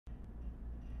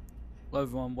Hello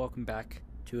everyone, welcome back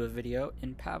to a video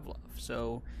in Pavlov.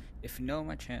 So, if you know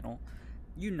my channel,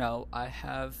 you know I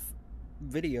have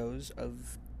videos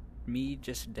of me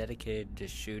just dedicated to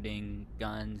shooting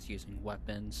guns, using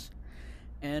weapons.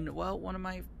 And well, one of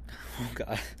my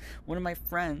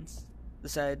friends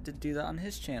decided to do that on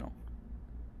his channel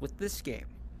with this game.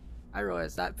 I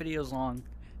realized that video's long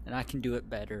and I can do it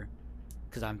better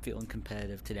because I'm feeling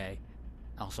competitive today.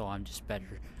 Also, I'm just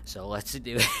better, so let's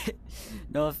do it.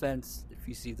 No offense if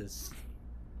you see this.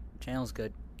 The channel's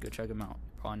good. Go check them out.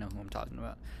 You probably know who I'm talking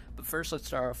about. But first, let's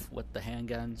start off with the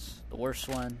handguns. The worst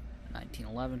one,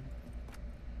 1911.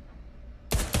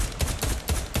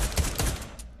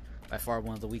 By far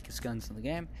one of the weakest guns in the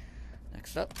game.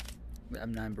 Next up, the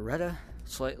M9 Beretta.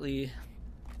 Slightly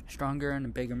stronger and a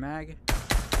bigger mag.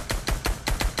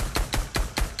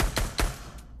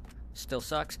 Still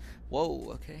sucks. Whoa,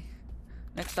 okay.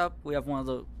 Next up, we have one of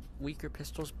the weaker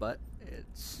pistols, but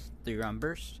it's 3-round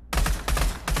burst.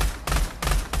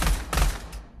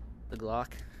 The Glock.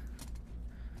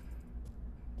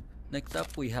 Next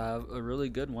up, we have a really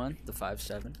good one, the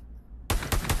 5.7.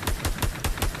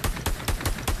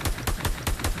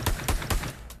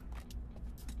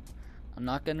 I'm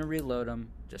not going to reload them,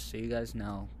 just so you guys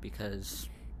know, because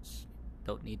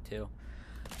don't need to.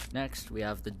 Next, we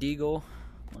have the Deagle,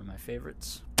 one of my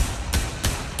favorites.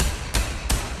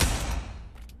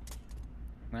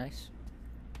 Nice.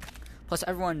 Plus,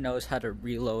 everyone knows how to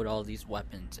reload all these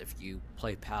weapons if you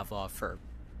play Pavlov for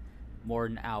more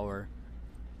than an hour.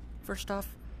 First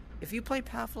off, if you play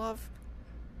Pavlov,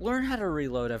 learn how to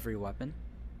reload every weapon.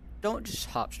 Don't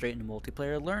just hop straight into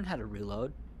multiplayer. Learn how to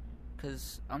reload,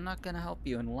 because I'm not going to help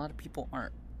you, and a lot of people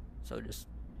aren't. So just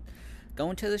go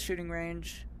into the shooting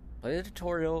range, play the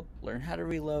tutorial, learn how to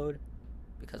reload,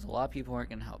 because a lot of people aren't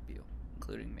going to help you,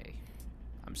 including me.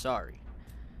 I'm sorry.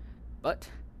 But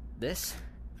this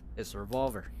is a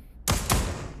revolver.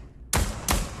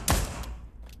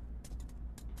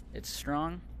 It's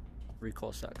strong.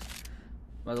 Recoil sucks.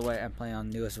 By the way, I'm playing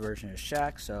on the newest version of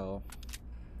Shaq, so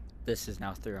this is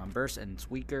now 3-round burst, and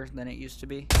it's weaker than it used to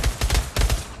be. This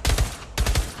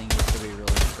thing used to be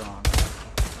really strong.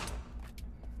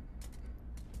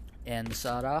 And the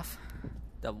sawed-off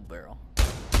double barrel.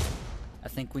 I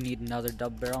think we need another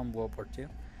double barrel in World War II.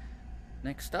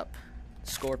 Next up,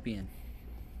 Scorpion.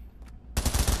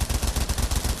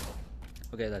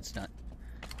 Okay, that's not.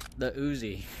 The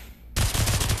Uzi.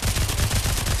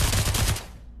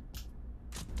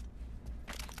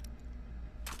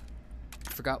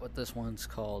 I forgot what this one's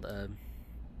called.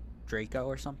 Draco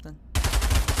or something.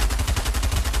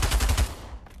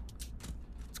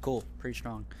 It's cool, pretty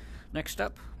strong. Next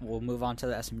up, we'll move on to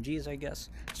the SMGs, I guess.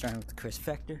 Starting with the Chris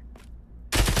Vector.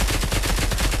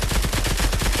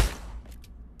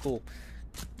 Cool.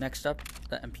 Next up,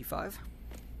 the MP5.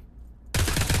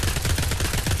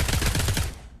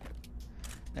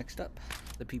 Next up,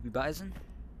 the PP Bison.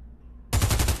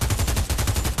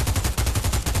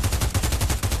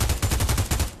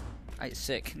 Alright,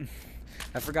 sick.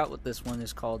 I forgot what this one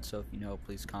is called, so if you know,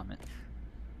 please comment.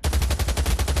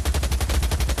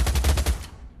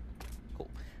 Cool.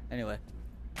 Anyway,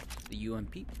 the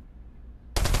UMP.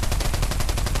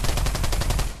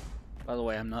 By the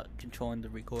way, I'm not controlling the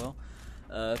recoil.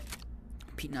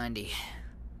 P90.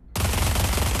 A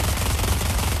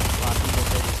lot of people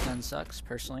say this gun sucks.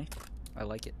 Personally, I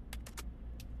like it.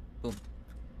 Boom.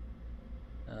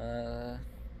 The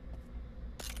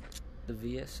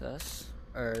VSS,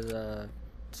 or the,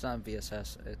 it's not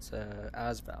VSS, it's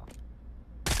ASVAL.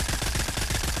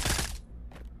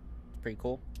 Pretty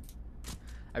cool.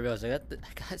 I realized I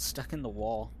got stuck in the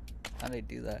wall. How did I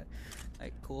do that?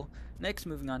 Alright, cool. Next,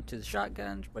 moving on to the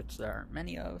shotguns, which there aren't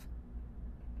many of.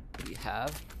 We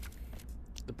have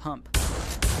the pump.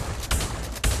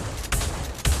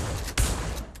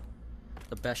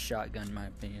 The best shotgun in my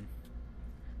opinion,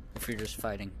 if you're just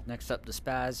fighting. Next up, the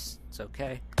Spaz. It's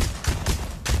okay.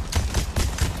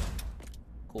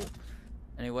 Cool.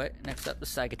 Anyway, next up, the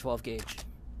Saiga 12 gauge.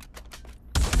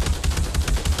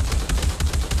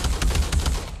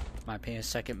 My opinion,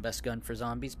 second best gun for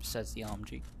zombies besides the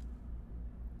LMG.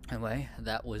 Anyway,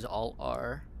 that was all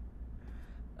our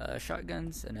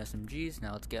shotguns and SMGs.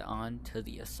 Now let's get on to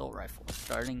the assault rifle,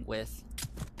 starting with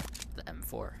the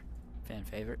M4. Fan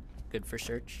favorite, good for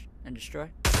search and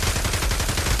destroy.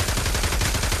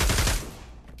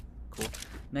 Cool.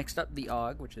 Next up, the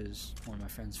AUG, which is one of my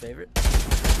friend's favorite.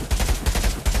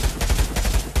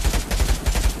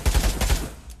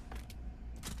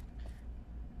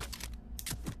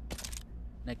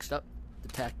 Next up, the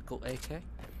tactical AK.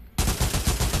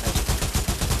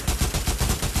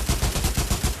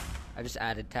 I just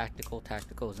added tactical.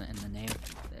 Tactical isn't in the name.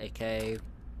 The AK,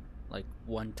 like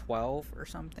 112 or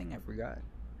something. I forgot.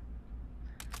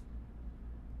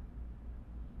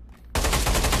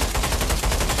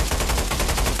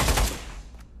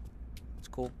 It's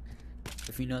cool.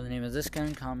 If you know the name of this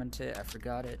gun, comment it. I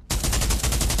forgot it.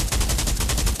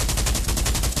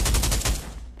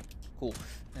 Cool.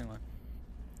 Anyway,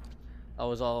 that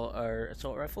was all our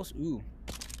assault rifles. Ooh.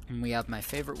 And we have my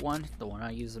favorite one, the one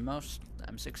I use the most, the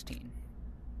M16.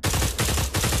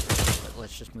 But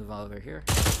let's just move over here.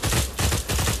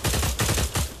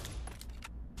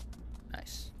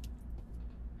 Nice.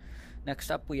 Next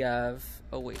up we have,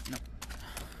 oh wait, no.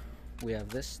 We have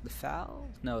this, the FAL?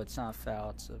 No, it's not FAL,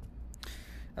 it's a,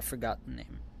 I forgot the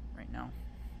name right now.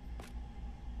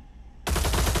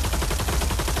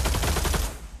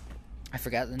 I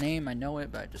forgot the name, I know it,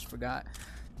 but I just forgot.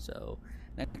 So,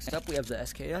 next up we have the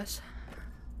SKS.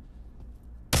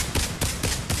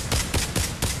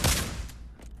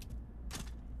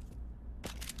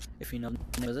 If you know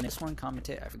the name of this one, comment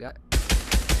it, I forgot.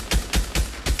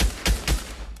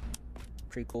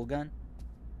 Pretty cool gun.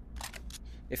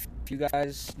 If you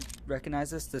guys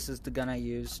recognize this, this is the gun I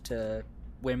used to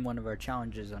win one of our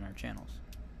challenges on our channels.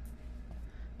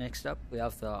 Next up, we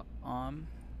have the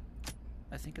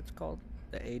I think it's called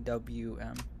the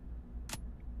AWM.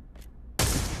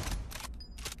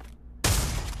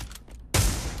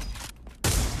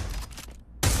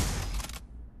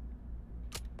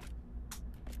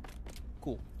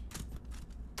 Cool.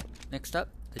 Next up,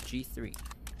 the G3.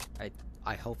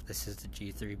 I hope this is the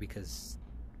G3 because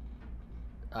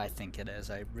I think it is.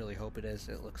 I really hope it is.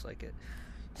 It looks like it.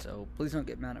 So please don't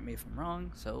get mad at me if I'm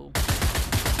wrong. So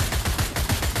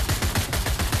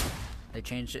they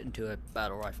changed it into a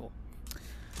battle rifle.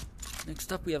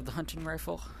 Next up we have the hunting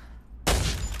rifle.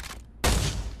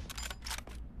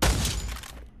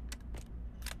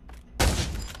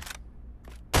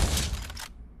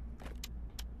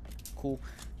 Cool.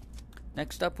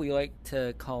 Next up we're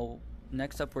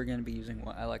going to be using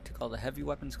what I like to call the heavy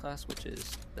weapons class, which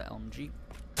is the LMG.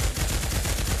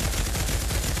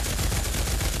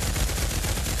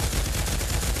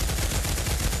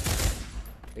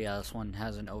 But yeah, this one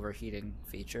has an overheating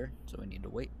feature, so we need to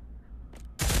wait.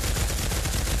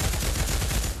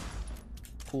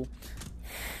 Cool.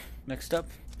 Next up,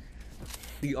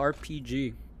 the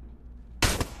RPG.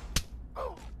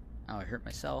 Oh, I hurt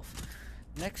myself.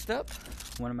 Next up,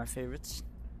 one of my favorites,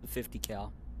 the 50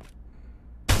 cal.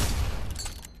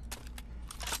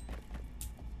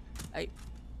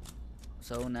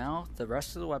 So now the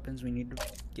rest of the weapons we need to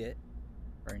get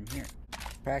are in here.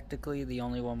 Practically the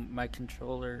only one, my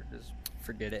controller is,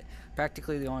 forget it.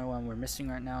 Practically the only one we're missing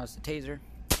right now is the taser.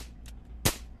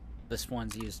 This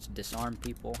one's used to disarm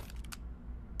people.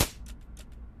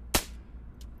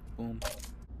 Boom.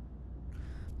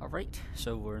 Alright,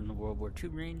 so we're in the World War II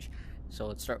range. So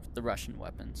let's start with the Russian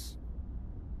weapons.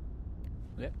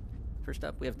 Okay. First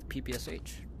up we have the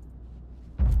PPSH.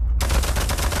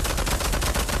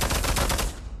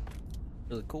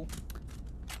 Really cool.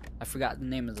 I forgot the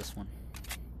name of this one.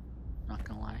 Not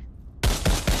gonna lie.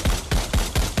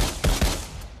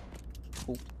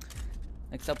 Cool.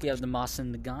 Next up we have the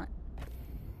Mosin Nagant.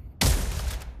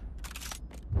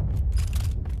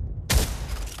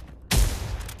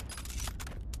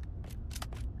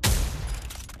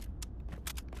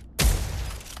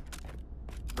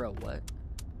 Bro, what?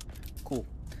 Cool.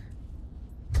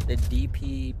 The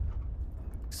DP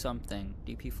something.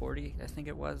 DP40, I think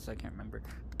it was. I can't remember.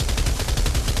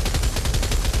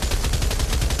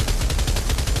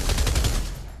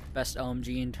 Best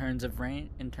LMG in terms of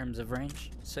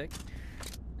range. Sick.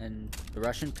 And the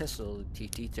Russian pistol,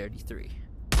 TT-33.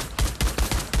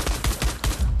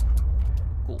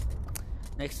 Cool.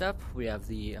 Next up, we have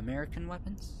the American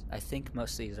weapons. I think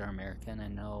most of these are American. I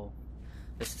know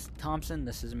this is Thompson,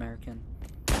 this is American.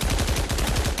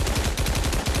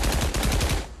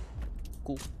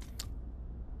 Cool.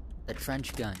 The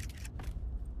trench gun.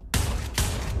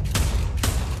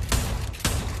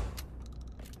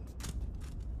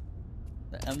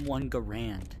 The M1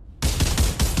 Garand.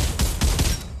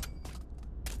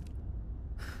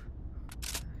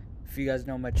 If you guys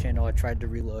know my channel, I tried to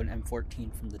reload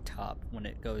M14 from the top when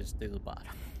it goes through the bottom.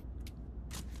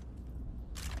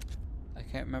 I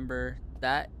can't remember.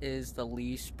 That is the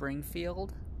Lee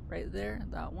Springfield right there.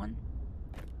 That one.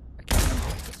 I can't remember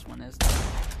what this one is.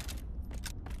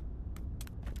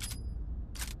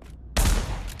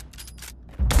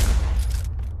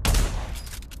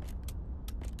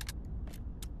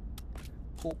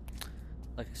 Cool.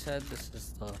 Like I said, this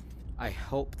is the... I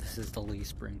hope this is the Lee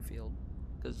Springfield.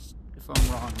 Because if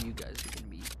I'm wrong, you guys are going to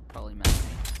be probably mad at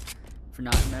me. for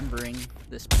not remembering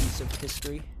this piece of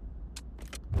history.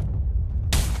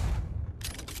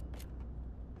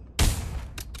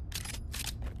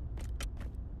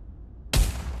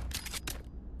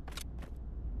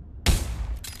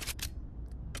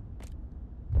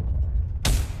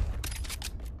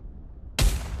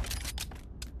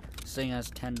 This thing has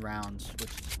 10 rounds,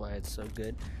 which is why it's so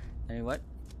good. Anyway,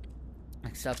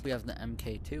 next up we have the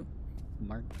MK2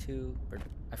 Mark II, or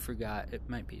I forgot, it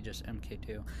might be just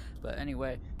MK2, but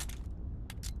anyway,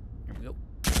 here we go.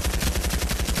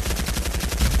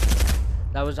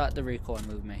 That was not the recoil. I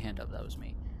moved my hand up, that was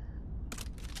me.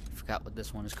 I forgot what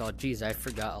this one is called. Jeez, I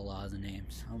forgot a lot of the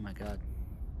names. Oh my god.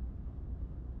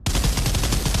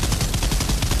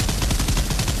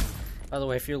 By the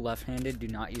way, if you're left-handed, do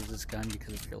not use this gun,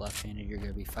 because if you're left-handed, you're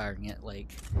going to be firing it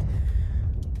like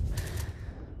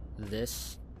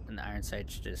this, and the iron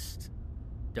sights just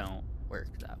don't work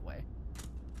that way.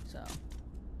 So,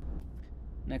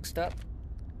 next up,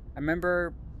 I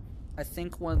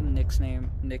think one of the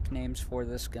nicknames for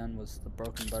this gun was the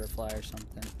Broken Butterfly or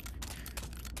something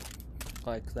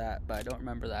like that, but I don't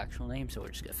remember the actual name, so we're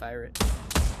just going to fire it.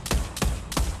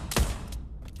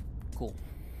 Cool.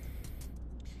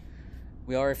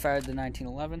 We already fired the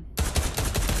 1911.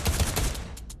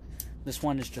 This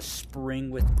one is just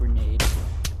spring with grenade.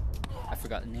 I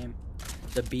forgot the name.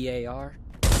 The BAR.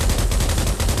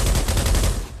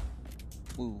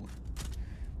 Ooh.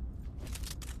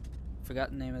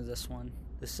 Forgot the name of this one.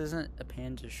 This isn't a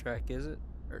Panzer Shrek, is it?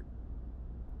 Or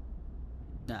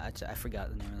nah, I forgot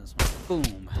the name of this one.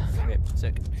 Boom. Okay,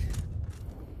 sick.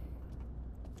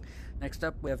 Next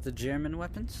up, we have the German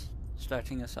weapons.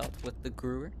 Starting us off with the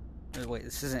Gruer. Oh, wait,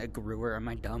 this isn't a Gruer, am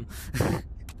I dumb?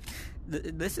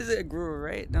 This isn't a Gruer,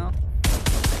 right? No?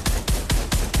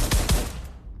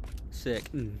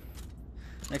 Sick.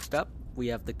 Next up, we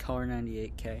have the Car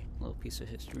 98K. Little piece of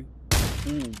history.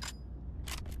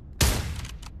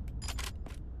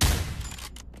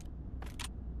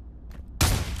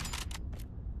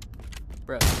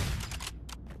 Bro.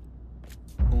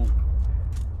 Boom.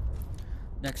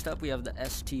 Next up, we have the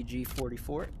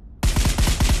STG-44.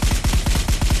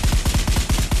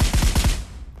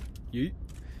 Yeet.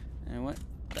 And what?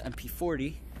 The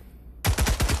MP40.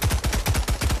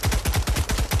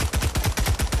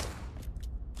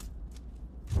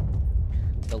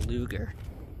 The Luger.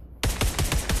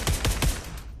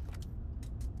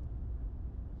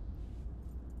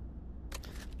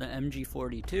 The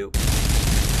MG42.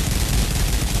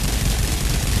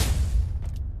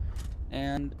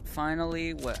 And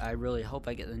finally, what I really hope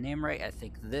I get the name right, I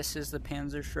think this is the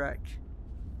Panzer Shrek.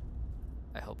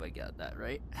 I hope I got that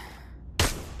right.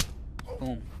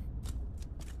 Boom.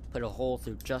 Put a hole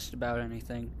through just about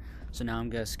anything. So now I'm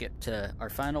going to skip to our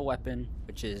final weapon,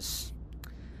 which is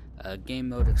a game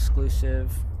mode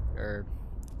exclusive.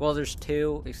 Well, there's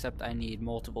two, except I need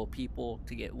multiple people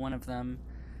to get one of them.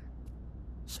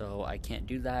 So I can't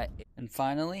do that. And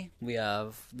finally, we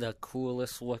have the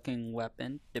coolest looking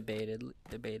weapon, debatably,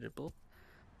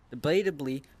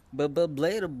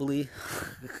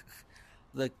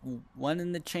 the one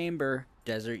in the chamber,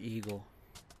 Desert Eagle.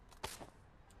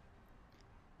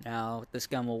 Now, this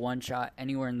gun will one-shot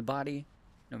anywhere in the body,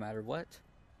 no matter what.